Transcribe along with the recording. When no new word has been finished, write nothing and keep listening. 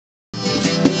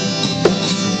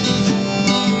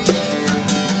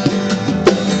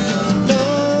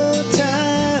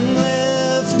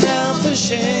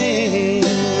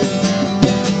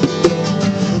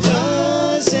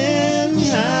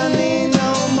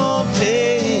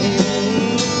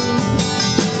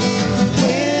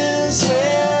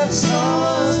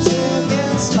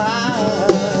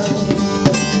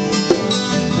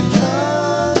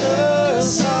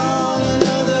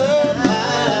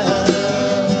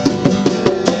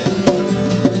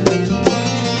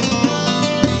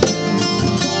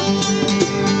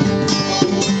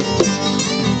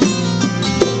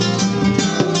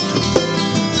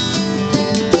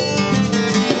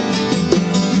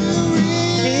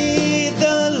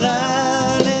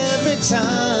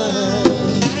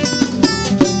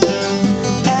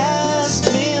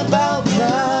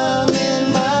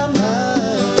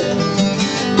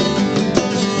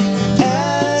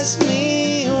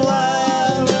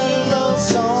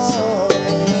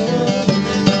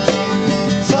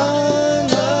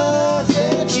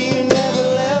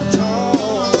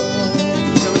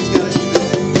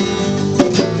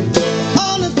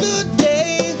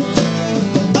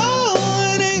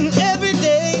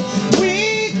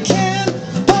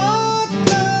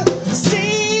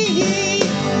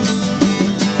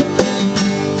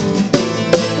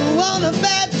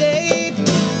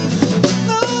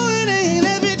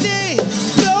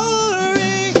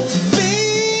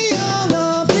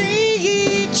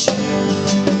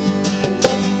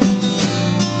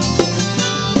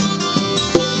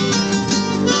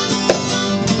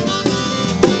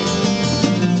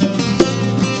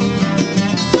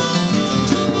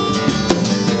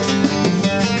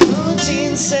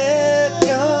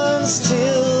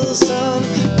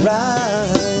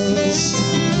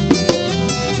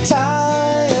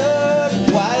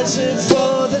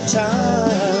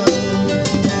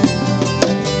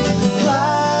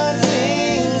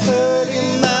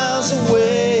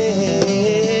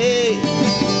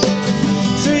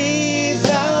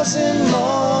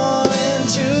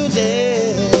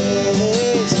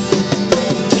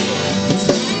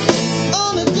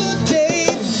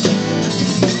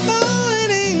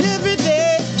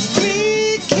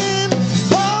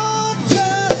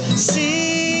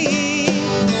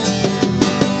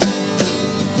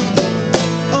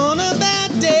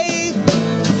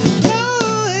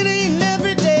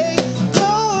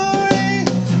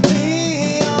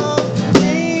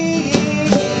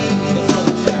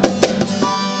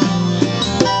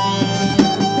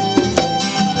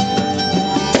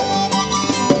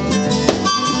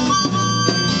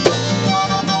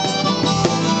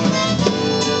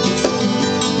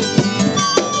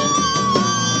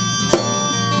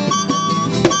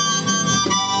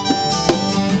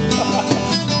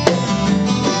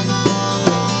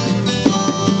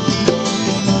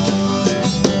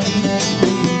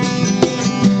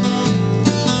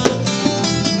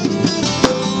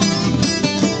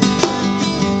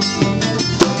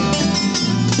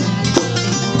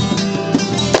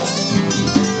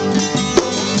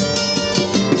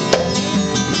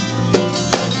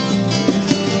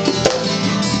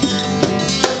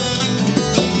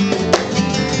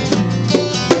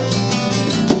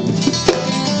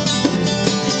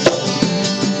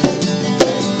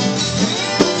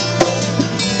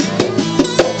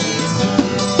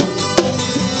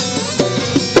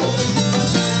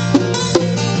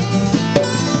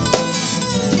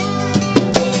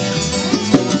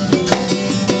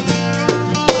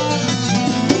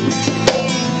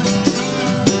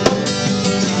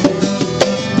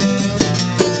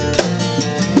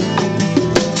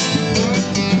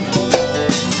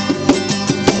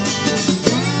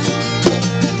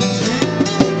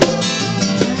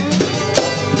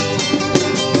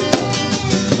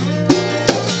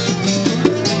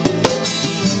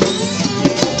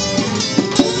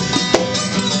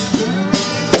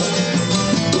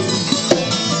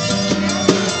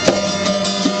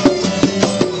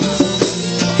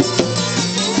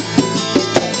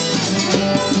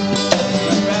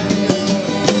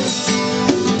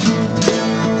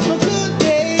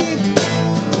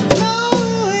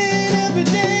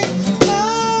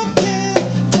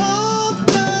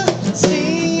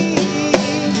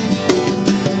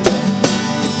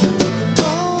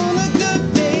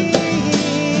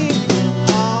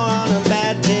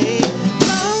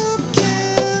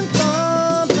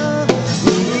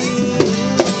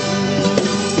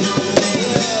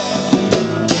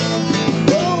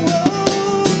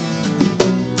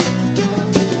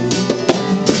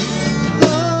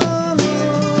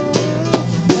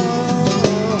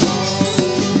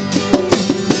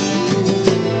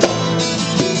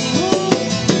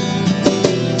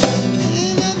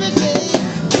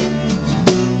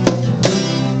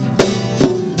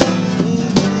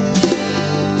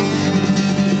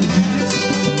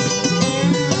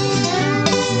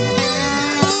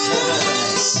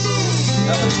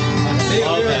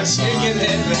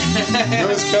It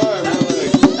was killer, man.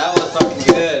 That was fucking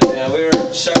good, man. We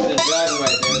were shucking and jiving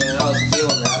right there, man. I was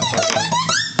feeling that.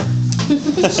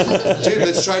 Dude,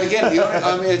 let's try it again. You know,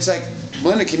 I mean, it's like,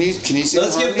 Linda, can you sing?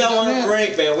 Let's give that one a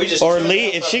break, man. We just Or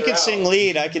lead. If she could sing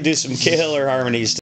lead, I could do some killer harmonies.